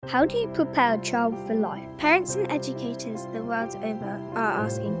How do you prepare a child for life? Parents and educators the world over are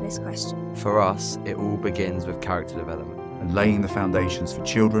asking this question. For us, it all begins with character development. And laying the foundations for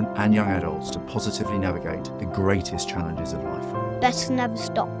children and young adults to positively navigate the greatest challenges of life. Better Never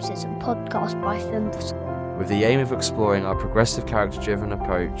Stops is a podcast by Thimble School. With the aim of exploring our progressive character-driven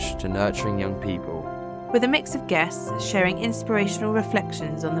approach to nurturing young people. With a mix of guests sharing inspirational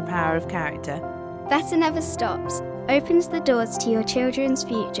reflections on the power of character. Better Never Stops opens the doors to your children's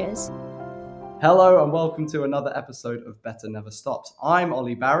futures. Hello and welcome to another episode of Better Never Stops. I'm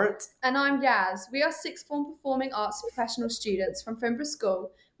Olly Barrett. And I'm Yas. We are sixth form performing arts professional students from Fimbra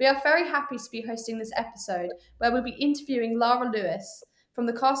School. We are very happy to be hosting this episode where we'll be interviewing Lara Lewis from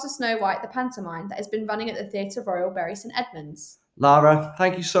the cast of Snow White, the Pantomime that has been running at the Theatre Royal, Bury St Edmunds. Lara,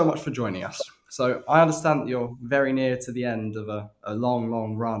 thank you so much for joining us. So I understand that you're very near to the end of a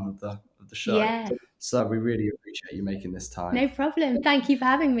long run of the show. Yeah. So we really appreciate you making this time. No problem. Thank you for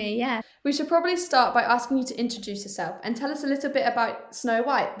having me. Yeah. We should probably start by asking you to introduce yourself and tell us a little bit about Snow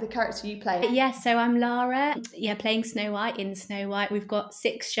White, the character you play. Yes, so I'm Lara, playing Snow White in Snow White. We've got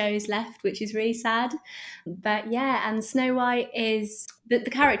 6 shows left, which is really sad. But yeah, and Snow White is the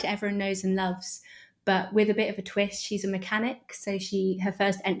character everyone knows and loves, but with a bit of a twist. She's a mechanic, so her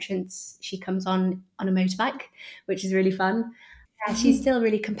first entrance, she comes on a motorbike, which is really fun. Yeah, she's still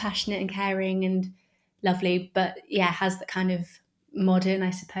really compassionate and caring and lovely, but yeah, has that kind of modern, I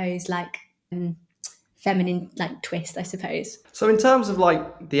suppose, feminine twist, I suppose. So in terms of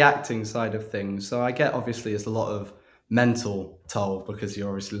the acting side of things, so I get obviously it's a lot of mental toll because you're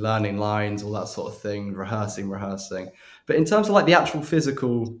obviously learning lines, all that sort of thing, rehearsing. But in terms of the actual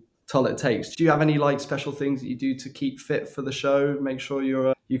physical toll it takes, do you have any special things that you do to keep fit for the show, make sure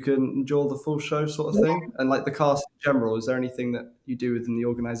you can enjoy the full show sort of thing? And the cast in general, is there anything that you do within the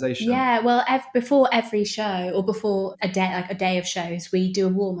organisation? Yeah, well, before every show or before a day of shows, we do a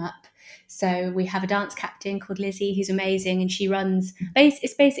warm-up. So we have a dance captain called Lizzie, who's amazing, and she runs,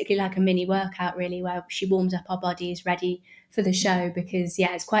 it's basically like a mini workout really, where she warms up our bodies ready for the show, because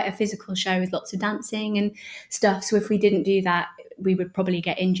it's quite a physical show with lots of dancing and stuff. So if we didn't do that, we would probably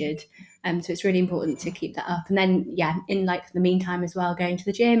get injured. So it's really important to keep that up. And then, in the meantime as well, going to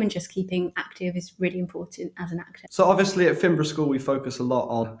the gym and just keeping active is really important as an actor. So obviously at Fimbra School, we focus a lot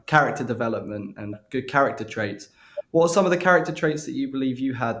on character development and good character traits. What are some of the character traits that you believe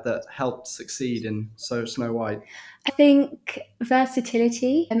you had that helped succeed in Snow White? I think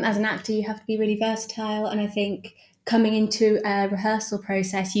versatility. As an actor, you have to be really versatile. And I think coming into a rehearsal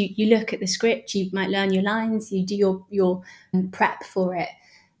process, you look at the script, you might learn your lines, you do your prep for it.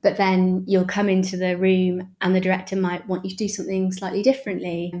 But then you'll come into the room and the director might want you to do something slightly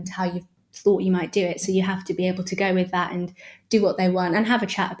differently and how you thought you might do it. So you have to be able to go with that and do what they want and have a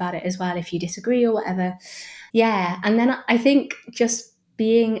chat about it as well if you disagree or whatever. Yeah. And then I think just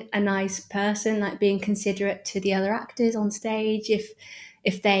being a nice person, being considerate to the other actors on stage.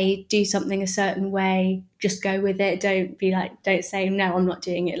 If they do something a certain way, just go with it. Don't say, no, I'm not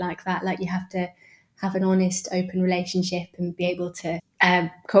doing it like that. You have to have an honest, open relationship and be able to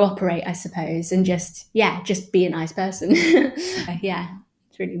cooperate, I suppose, and just be a nice person.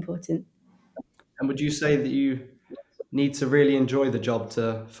 It's really important. And would you say that you need to really enjoy the job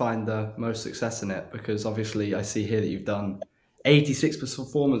to find the most success in it? Because obviously I see here that you've done 86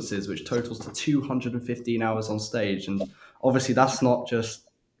 performances, which totals to 215 hours on stage. And obviously that's not just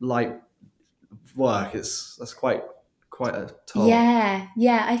light work. That's quite a toll. Yeah.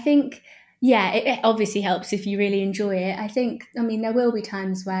 I think, it obviously helps if you really enjoy it. I think, there will be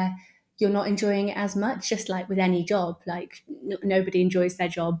times where you're not enjoying it as much, just like with any job. Nobody enjoys their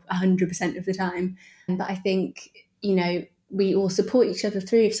job 100% of the time. But I think, we all support each other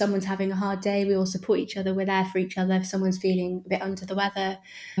through. If someone's having a hard day, we all support each other. We're there for each other. If someone's feeling a bit under the weather,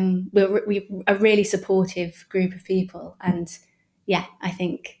 we're a really supportive group of people. And I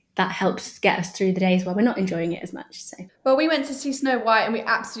think that helps get us through the days where we're not enjoying it as much. So. Well, we went to see Snow White and we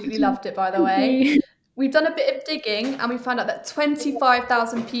absolutely loved it, by the way. We've done a bit of digging and we found out that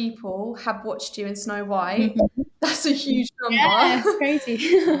 25,000 people have watched you in Snow White. That's a huge number. Yeah, it's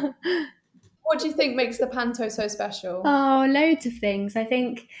crazy. What do you think makes the panto so special? Oh, loads of things. I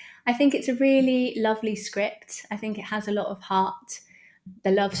think it's a really lovely script. I think it has a lot of heart.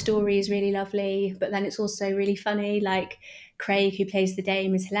 The love story is really lovely, but then it's also really funny. Craig, who plays the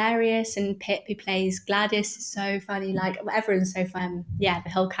Dame, is hilarious, and Pip, who plays Gladys, is so funny. Everyone's so fun. Yeah, the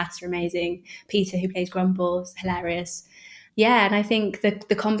whole cast are amazing. Peter, who plays Grumble, is hilarious. Yeah, and I think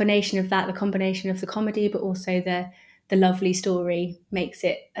the combination of that, the combination of the comedy, but also the lovely story makes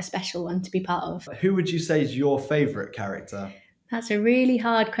it a special one to be part of. Who would you say is your favourite character? That's a really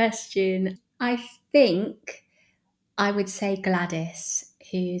hard question. I think I would say Gladys,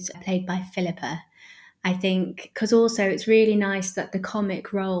 who's played by Philippa. I think because also it's really nice that the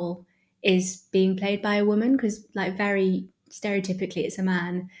comic role is being played by a woman, because like very stereotypically it's a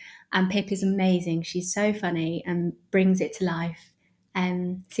man, and Pip is amazing. She's so funny and brings it to life.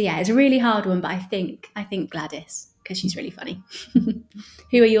 So yeah, it's a really hard one, but I think Gladys, because she's really funny.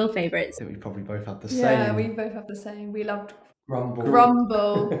 Who are your favourites? I think we probably both had the Yeah, same. we both have the same. We loved Grumble.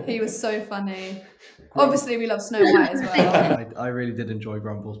 Grumble. He was so funny. Obviously, we love Snow White as well. I really did enjoy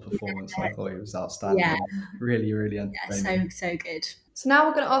Grumble's performance. I thought he was outstanding. Yeah. Really, really Yeah, entertaining. so good. So now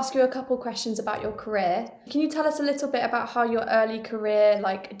we're going to ask you a couple questions about your career. Can you tell us a little bit about how your early career,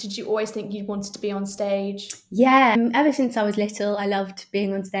 like, did you always think you wanted to be on stage? Yeah, ever since I was little, I loved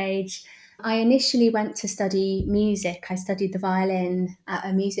being on stage. I initially went to study music. I studied the violin at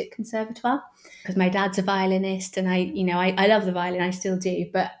a music conservatoire because my dad's a violinist, and I love the violin, I still do.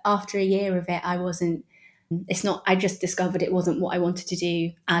 But after a year of it, I just discovered it wasn't what I wanted to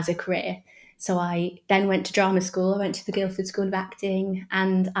do as a career. So I then went to drama school. I went to the Guildford School of Acting,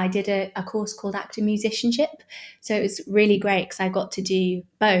 and I did a course called actor musicianship. So it was really great because I got to do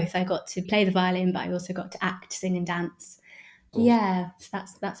both. I got to play the violin, but I also got to act, sing and dance. Awesome. Yeah, so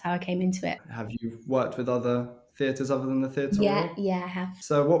that's how I came into it. Have you worked with other theatres other than the theatre role? Yeah, I have.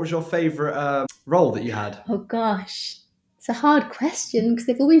 So what was your favourite role that you had? Oh gosh, it's a hard question because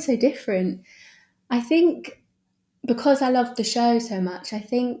they've all been so different. I think because I loved the show so much, I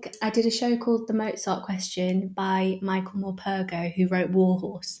think I did a show called The Mozart Question by Michael Morpurgo, who wrote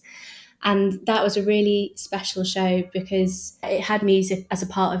Warhorse. And that was a really special show because it had music as a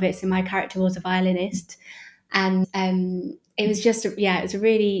part of it. So my character was a violinist. And it was it was a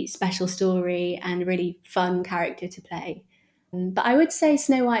really special story and a really fun character to play. But I would say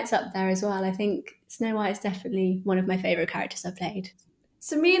Snow White's up there as well. I think Snow White is definitely one of my favourite characters I've played.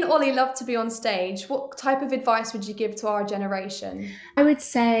 So me and Ollie love to be on stage. What type of advice would you give to our generation? I would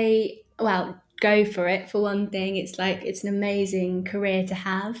say, well, go for it. For one thing, it's an amazing career to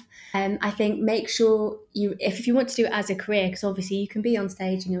have. I think make sure if you want to do it as a career, because obviously you can be on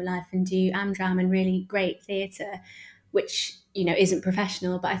stage in your life and do Amdram and really great theatre, which isn't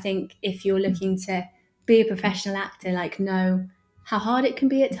professional. But I think if you're looking to be a professional actor, know how hard it can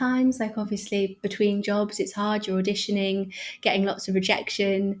be at times. Like obviously between jobs, it's hard. You're auditioning, getting lots of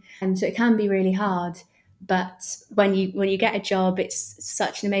rejection, and so it can be really hard. But when you get a job, it's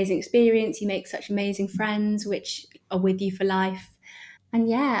such an amazing experience. You make such amazing friends, which are with you for life. And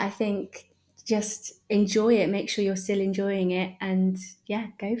yeah, I think just enjoy it. Make sure you're still enjoying it, and yeah,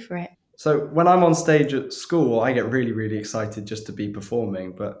 go for it. So when I'm on stage at school, I get really, really excited just to be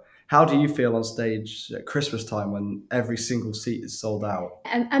performing. But how do you feel on stage at Christmas time when every single seat is sold out?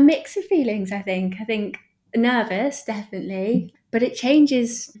 A mix of feelings, I think. I think nervous, definitely, but it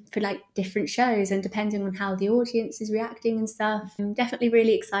changes for different shows and depending on how the audience is reacting and stuff. I'm definitely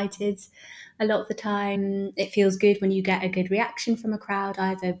really excited. A lot of the time, it feels good when you get a good reaction from a crowd,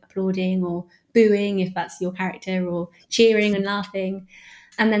 either applauding or booing if that's your character, or cheering and laughing.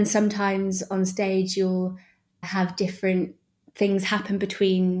 And then sometimes on stage, you'll have different things happen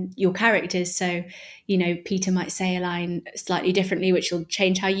between your characters. So, Peter might say a line slightly differently, which will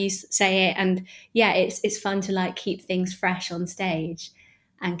change how you say it. And yeah, it's fun to keep things fresh on stage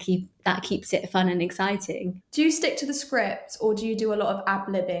and keeps it fun and exciting. Do you stick to the script or do you do a lot of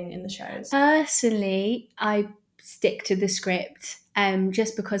ad-libbing in the shows? Personally, I stick to the script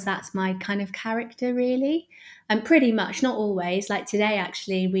just because that's my kind of character, really. And pretty much, not always. Like today,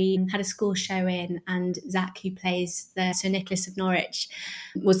 actually, we had a school show in, and Zach, who plays the Sir Nicholas of Norwich,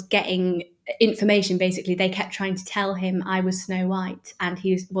 was getting information. Basically, they kept trying to tell him I was Snow White, and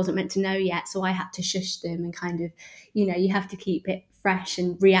he wasn't meant to know yet. So I had to shush them and kind of, you have to keep it fresh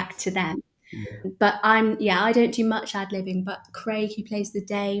and react to them. Yeah. But I don't do much ad-libbing, but Craig, who plays the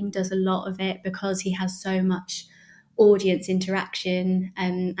Dame, does a lot of it because he has so much audience interaction,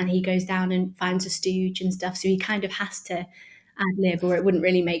 and he goes down and finds a stooge and stuff, so he kind of has to ad-lib, or it wouldn't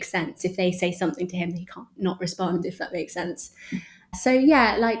really make sense if they say something to him, he can't not respond, if that makes sense. So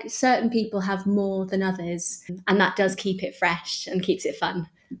yeah, certain people have more than others, and that does keep it fresh and keeps it fun.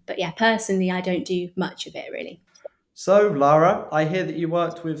 But yeah, personally, I don't do much of it really. So, Lara, I hear that you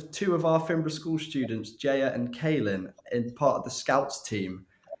worked with two of our Fimbra School students, Jaya and Kaylin, in part of the Scouts team.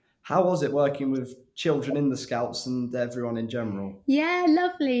 How was it working with children in the Scouts and everyone in general? Yeah,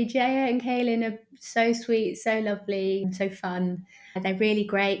 lovely. Jaya and Kaylin are so sweet, so lovely, so fun. They're really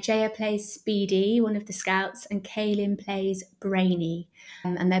great. Jaya plays Speedy, one of the Scouts, and Kaylin plays Brainy.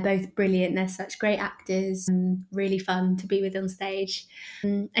 And they're both brilliant. They're such great actors and really fun to be with on stage.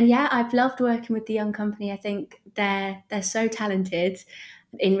 And yeah, I've loved working with the young company. I think they're so talented.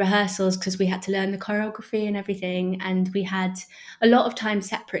 in rehearsals because we had to learn the choreography and everything, and we had a lot of time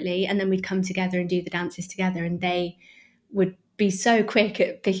separately, and then we'd come together and do the dances together, and they would be so quick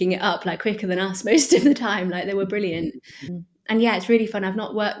at picking it up, like quicker than us most of the time. Like, they were brilliant. And yeah, it's really fun. I've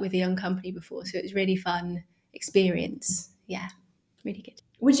not worked with a young company before, so it was really fun experience. Yeah, really good.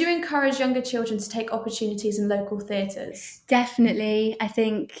 Would you encourage younger children to take opportunities in local theatres? Definitely. I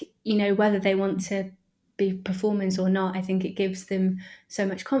think, whether they want to be performers or not, I think it gives them so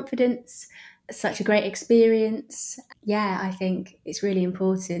much confidence, such a great experience. Yeah, I think it's really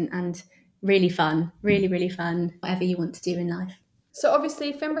important and really fun, really, really fun, whatever you want to do in life. So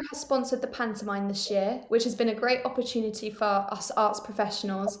obviously, Finborough has sponsored the Pantomime this year, which has been a great opportunity for us arts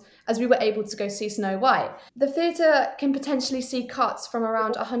professionals as we were able to go see Snow White. The theatre can potentially see cuts from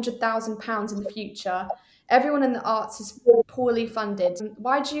around £100,000 in the future. Everyone in the arts is poorly funded.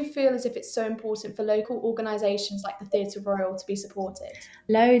 Why do you feel as if it's so important for local organisations like the Theatre Royal to be supported?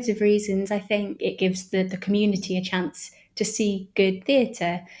 Loads of reasons. I think it gives the community a chance to see good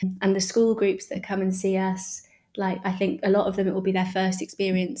theatre, and the school groups that come and see us, like, I think a lot of them, it will be their first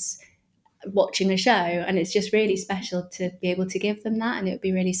experience watching a show, and it's just really special to be able to give them that, and it would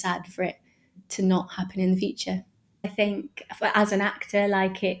be really sad for it to not happen in the future. I think as an actor,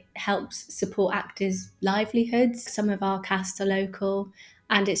 like, it helps support actors' livelihoods. Some of our cast are local,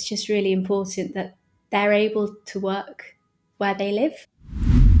 and it's just really important that they're able to work where they live.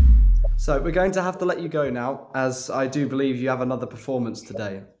 So we're going to have to let you go now, as I do believe you have another performance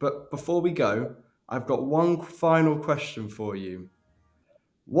today. But before we go, I've got one final question for you.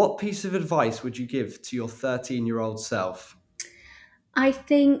 What piece of advice would you give to your 13-year-old self? I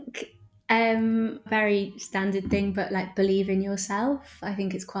think very standard thing, but like, believe in yourself. I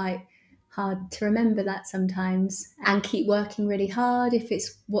think it's quite hard to remember that sometimes, and keep working really hard if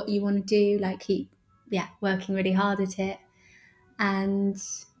it's what you want to do. Like, keep working really hard at it, and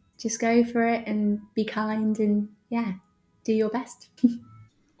just go for it and be kind and do your best.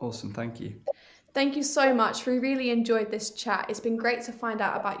 Awesome, thank you. Thank you so much. We really enjoyed this chat. It's been great to find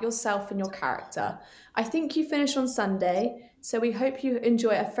out about yourself and your character. I think you finish on Sunday, so we hope you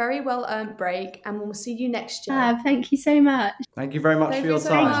enjoy a very well-earned break, and we'll see you next year. Thank you so much. Thank you very much for your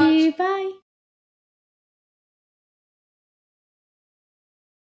time. Thank you. Bye.